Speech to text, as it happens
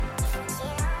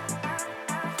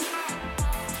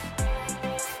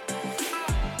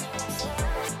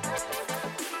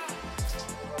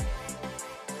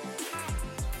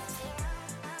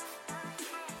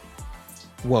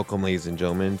Welcome, ladies and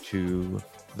gentlemen, to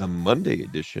the Monday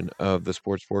edition of the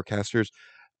Sports Forecasters.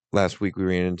 Last week we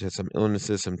ran into some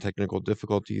illnesses, some technical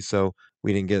difficulties, so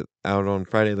we didn't get out on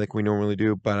Friday like we normally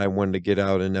do, but I wanted to get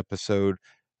out a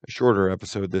shorter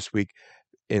episode this week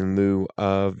in lieu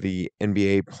of the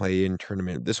NBA play-in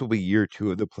tournament. This will be year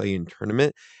two of the play-in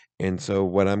tournament. And so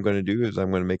what I'm going to do is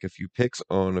I'm going to make a few picks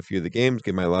on a few of the games,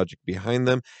 get my logic behind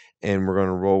them, and we're going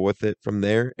to roll with it from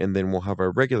there. And then we'll have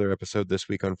our regular episode this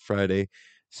week on Friday.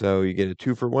 So you get a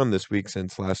 2-for-1 this week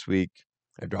since last week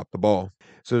I dropped the ball.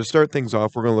 So to start things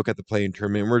off, we're going to look at the play-in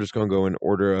tournament. We're just going to go in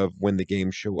order of when the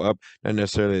games show up, not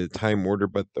necessarily the time order,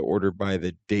 but the order by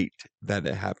the date that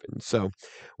it happened. So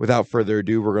without further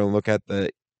ado, we're going to look at the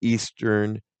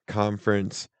Eastern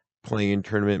Conference play-in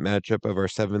tournament matchup of our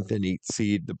 7th and 8th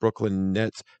seed. The Brooklyn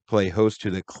Nets play host to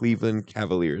the Cleveland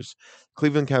Cavaliers.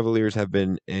 Cleveland Cavaliers have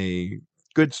been a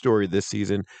good story this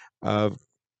season of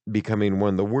becoming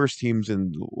one of the worst teams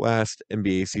in the last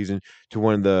NBA season to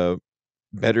one of the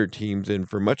better teams, and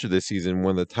for much of this season,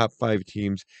 one of the top 5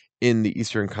 teams in the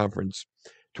Eastern Conference.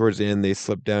 Towards the end, they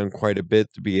slipped down quite a bit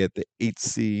to be at the 8th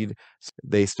seed.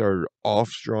 They started off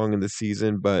strong in the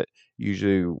season, but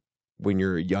usually when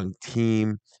you're a young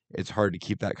team, it's hard to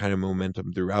keep that kind of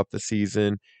momentum throughout the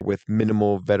season. With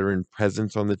minimal veteran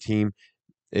presence on the team,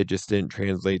 it just didn't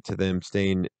translate to them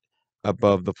staying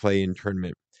above the play-in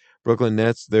tournament. Brooklyn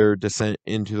Nets, their descent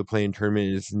into the play-in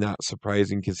tournament is not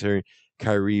surprising considering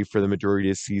Kyrie, for the majority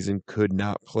of the season, could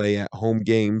not play at home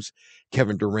games.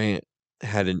 Kevin Durant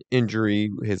had an injury,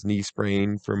 his knee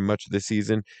sprain, for much of the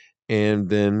season. And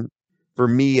then, for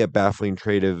me, a baffling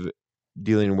trade of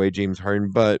dealing away James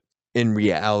Harden. But in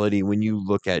reality, when you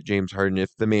look at James Harden, if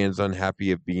the man's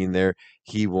unhappy of being there,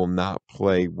 he will not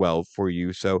play well for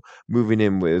you. So moving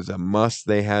him was a must.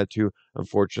 They had to.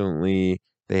 Unfortunately,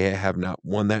 they have not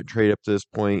won that trade up to this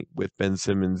point with Ben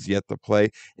Simmons yet to play,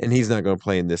 and he's not going to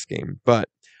play in this game. But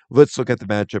let's look at the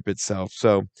matchup itself.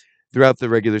 So, throughout the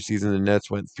regular season, the Nets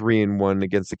went 3-1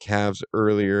 against the Cavs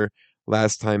earlier.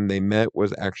 Last time they met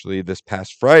was actually this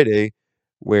past Friday,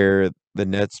 where the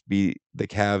Nets beat the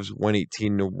Cavs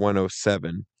 118 to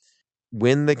 107.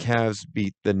 When the Cavs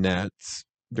beat the Nets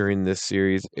during this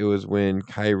series, it was when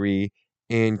Kyrie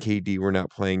and KD were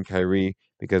not playing. Kyrie,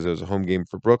 because it was a home game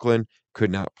for Brooklyn,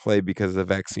 could not play because of the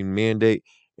vaccine mandate.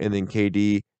 And then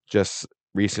KD just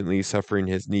recently suffering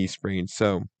his knee sprain.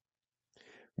 So,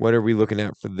 what are we looking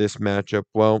at for this matchup?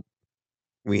 Well,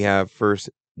 we have first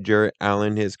Jarrett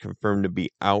Allen is confirmed to be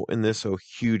out in this, so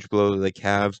huge blow to the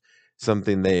Cavs,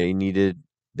 something they needed.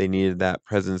 They needed that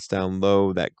presence down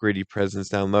low, that gritty presence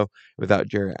down low. Without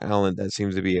Jarrett Allen, that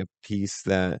seems to be a piece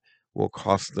that will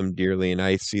cost them dearly. And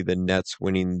I see the Nets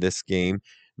winning this game.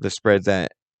 The spread's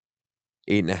at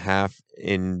 8.5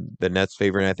 in the Nets'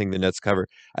 favor, and I think the Nets cover.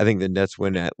 I think the Nets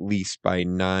win at least by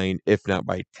 9, if not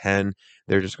by 10.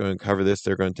 They're just going to cover this.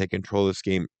 They're going to take control of this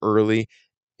game early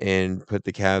and put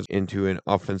the Cavs into an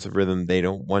offensive rhythm they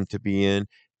don't want to be in.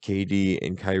 KD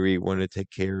and Kyrie want to take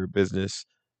care of business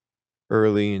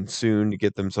early and soon to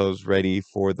get themselves ready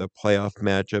for the playoff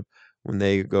matchup when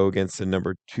they go against the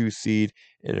number 2 seed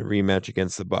in a rematch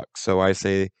against the Bucks. So I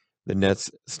say the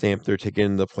Nets stamp their ticket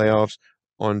in the playoffs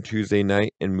on Tuesday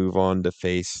night and move on to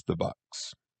face the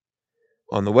Bucks.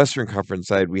 On the Western Conference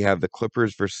side, we have the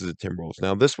Clippers versus the Timberwolves.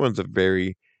 Now, this one's a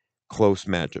very close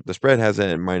matchup. The spread has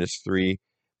it at -3,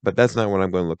 but that's not what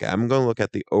I'm going to look at. I'm going to look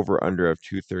at the over/under of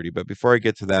 230. But before I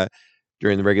get to that,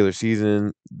 during the regular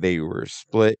season, they were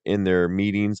split in their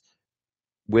meetings.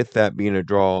 With that being a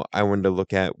draw, I wanted to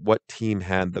look at what team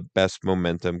had the best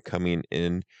momentum coming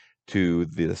in to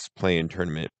this play-in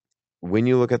tournament. When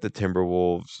you look at the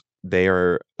Timberwolves, they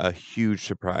are a huge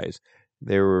surprise.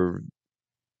 They were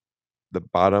the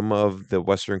bottom of the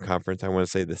Western Conference. I want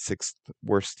to say the sixth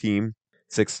worst team,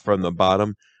 sixth from the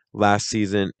bottom last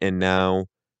season, and now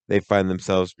they find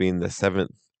themselves being the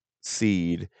seventh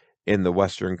seed in the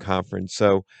Western Conference.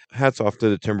 So hats off to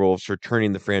the Timberwolves for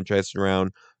turning the franchise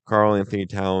around. Karl Anthony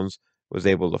Towns was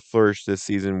able to flourish this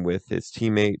season with his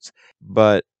teammates,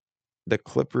 but the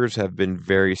Clippers have been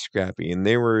very scrappy, and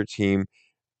they were a team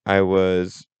I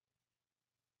was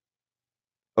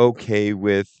okay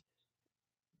with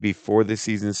before the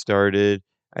season started.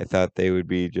 I thought they would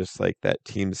be just like that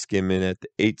team skimming at the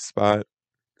 8th spot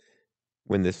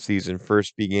when the season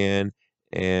first began,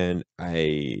 and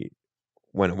I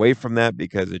went away from that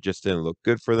because it just didn't look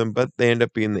good for them, but they end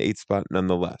up being the 8th spot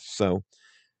nonetheless. So,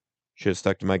 should have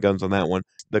stuck to my guns on that one.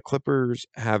 The Clippers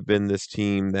have been this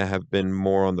team that have been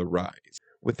more on the rise.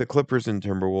 With the Clippers and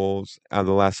Timberwolves, out of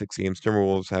the last 6 games,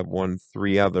 Timberwolves have won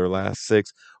 3 out of their last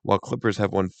 6, while Clippers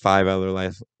have won 5 out of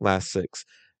their last 6.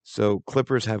 So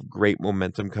Clippers have great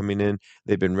momentum coming in.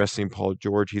 They've been resting Paul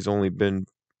George. He's only been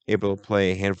able to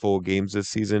play a handful of games this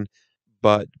season,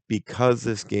 but because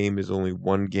this game is only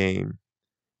one game,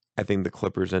 I think the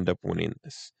Clippers end up winning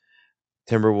this.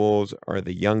 Timberwolves are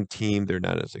the young team. They're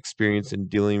not as experienced in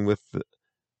dealing with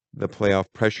the playoff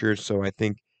pressure, so I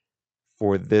think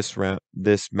for this round,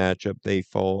 this matchup, they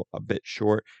fall a bit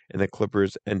short, and the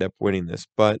Clippers end up winning this.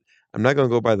 But I'm not going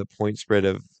to go by the point spread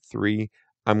of 3.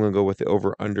 I'm going to go with the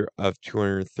over under of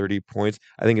 230 points.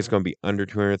 I think it's going to be under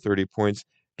 230 points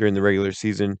during the regular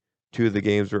season. Two of the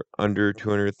games were under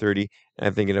 230, and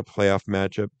I think in a playoff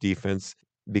matchup, defense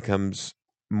becomes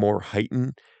more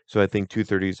heightened. So I think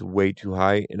 230 is way too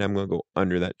high, and I'm going to go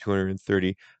under that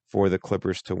 230 for the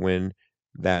Clippers to win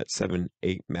that 7-8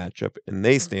 matchup, and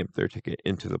they stamp their ticket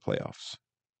into the playoffs.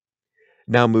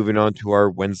 Now, moving on to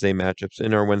our Wednesday matchups.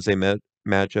 In our Wednesday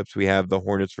matchups, we have the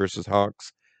Hornets versus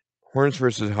Hawks. Hornets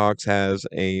versus Hawks has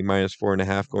a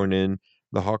 -4.5 going in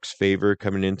the Hawks' favor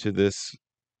coming into this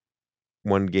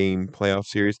one game playoff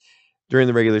series. During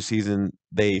the regular season,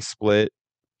 they split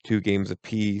 2 games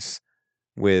apiece,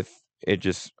 with it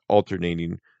just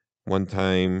alternating. One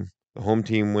time the home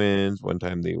team wins, one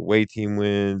time the away team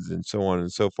wins, and so on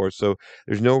and so forth. So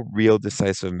there's no real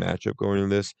decisive matchup going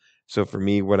into this. So for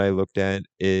me, what I looked at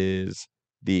is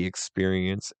the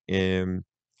experience and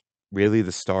really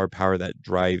the star power that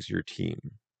drives your team.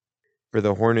 For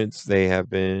the Hornets, they have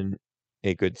been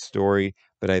a good story,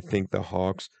 but I think the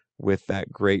Hawks, with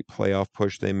that great playoff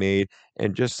push they made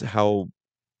and just how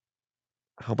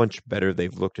much better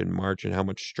they've looked in March and how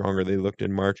much stronger they looked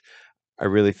in March, I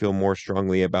really feel more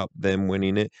strongly about them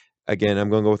winning it. Again, I'm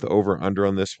going to go with the over under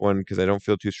on this one because I don't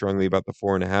feel too strongly about the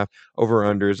 4.5. Over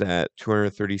unders at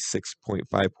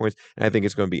 236.5 points, and I think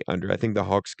it's going to be under. I think the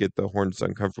Hawks get the Hornets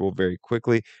uncomfortable very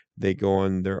quickly. They go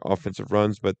on their offensive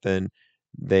runs, but then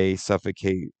they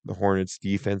suffocate the Hornets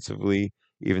defensively,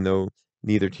 even though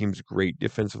neither team's great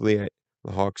defensively.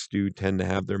 The Hawks do tend to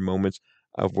have their moments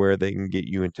of where they can get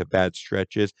you into bad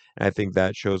stretches. And I think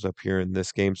that shows up here in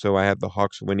this game. So I have the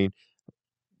Hawks winning,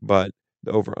 but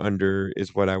the over under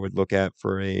is what I would look at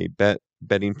for a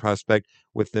betting prospect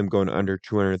with them going under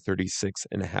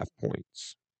 236.5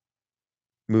 points.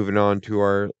 Moving on to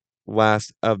our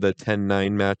last of the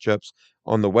 10-9 matchups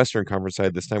on the Western Conference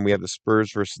side. This time we have the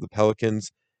Spurs versus the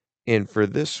Pelicans. And for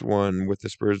this one, with the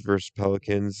Spurs versus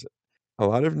Pelicans, a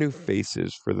lot of new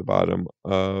faces for the bottom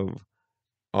of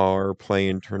our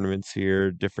play-in tournaments here,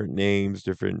 different names,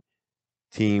 different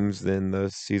teams than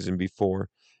the season before.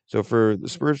 So for the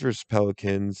Spurs versus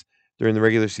Pelicans, during the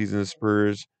regular season, the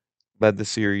Spurs led the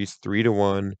series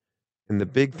 3-1. And the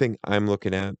big thing I'm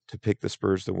looking at to pick the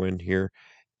Spurs to win here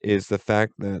is the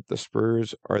fact that the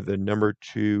Spurs are the number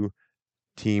 2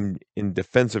 team in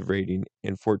defensive rating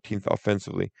and 14th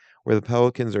offensively, where the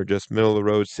Pelicans are just middle of the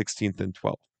road, 16th and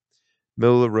 12th.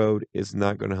 Middle of the road is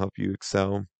not going to help you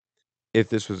excel. If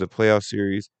this was a playoff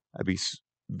series, I'd be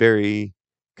very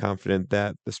confident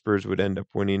that the Spurs would end up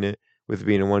winning it. With it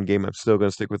being a one game, I'm still going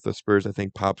to stick with the Spurs. I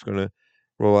think Pop's going to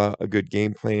roll out a good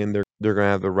game plan. They're going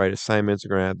to have the right assignments.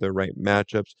 They're going to have the right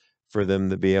matchups for them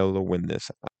to be able to win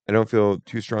this. I don't feel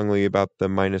too strongly about the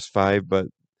 -5, but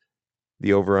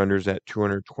the over-unders at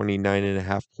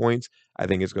 229.5 points. I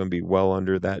think it's going to be well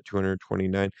under that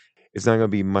 229. It's not going to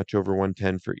be much over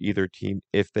 110 for either team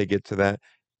if they get to that.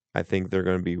 I think they're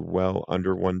going to be well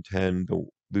under 110, the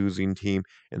losing team,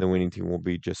 and the winning team will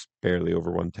be just barely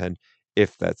over 110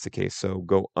 if that's the case. So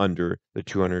go under the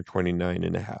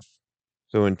 229.5.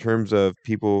 So in terms of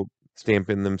people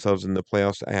stamping themselves in the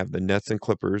playoffs, I have the Nets and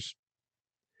Clippers.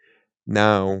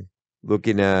 Now,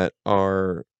 looking at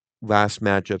our last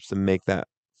matchups to make that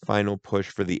final push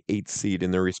for the 8th seed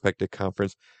in their respective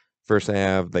conference. First, I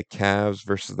have the Cavs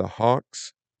versus the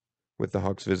Hawks, with the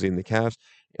Hawks visiting the Cavs,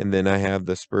 and then I have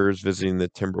the Spurs visiting the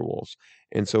Timberwolves.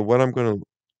 And so what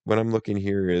I'm looking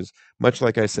here is much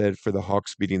like I said for the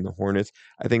Hawks beating the Hornets,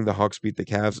 I think the Hawks beat the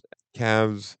Cavs.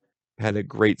 Cavs had a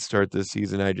great start this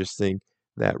season. I just think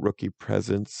that rookie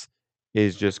presence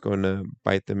is just going to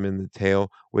bite them in the tail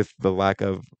with the lack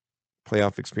of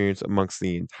playoff experience amongst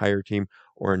the entire team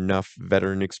or enough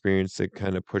veteran experience to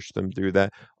kind of push them through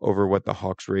that over what the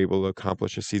Hawks were able to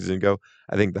accomplish a season ago.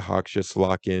 I think the Hawks just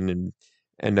lock in and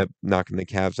end up knocking the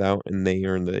Cavs out, and they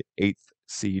earn the 8th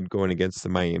seed going against the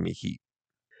Miami Heat.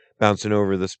 Bouncing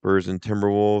over the Spurs and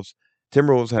Timberwolves.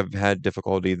 Timberwolves have had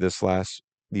difficulty these last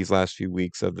few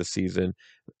weeks of the season.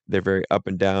 They're very up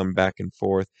and down, back and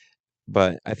forth,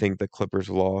 but I think the Clippers'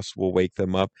 loss will wake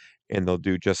them up, and they'll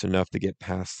do just enough to get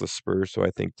past the Spurs, so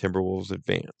I think Timberwolves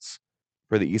advance.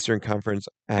 For the Eastern Conference,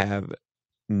 I have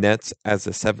Nets as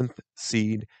the 7th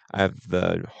seed. I have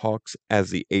the Hawks as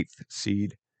the 8th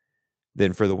seed.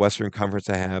 Then for the Western Conference,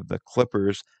 I have the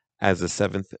Clippers as the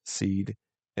 7th seed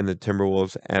and the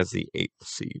Timberwolves as the 8th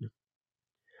seed.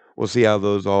 We'll see how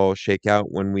those all shake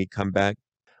out when we come back.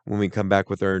 When we come back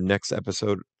with our next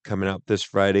episode coming out this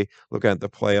Friday, looking at the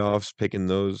playoffs, picking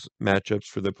those matchups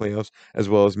for the playoffs, as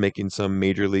well as making some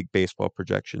Major League Baseball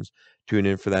projections. Tune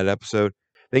in for that episode.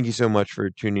 Thank you so much for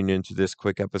tuning into this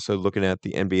quick episode, looking at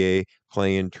the NBA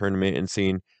play-in tournament and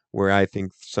seeing where I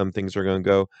think some things are going to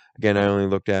go. Again, I only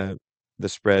looked at the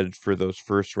spread for those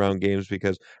first round games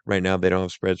because right now they don't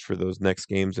have spreads for those next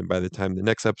games. And by the time the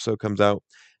next episode comes out,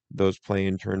 those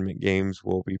play-in tournament games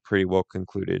will be pretty well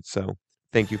concluded. So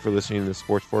thank you for listening to the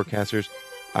Sports Forecasters.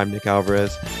 I'm Nick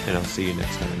Alvarez, and I'll see you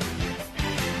next time.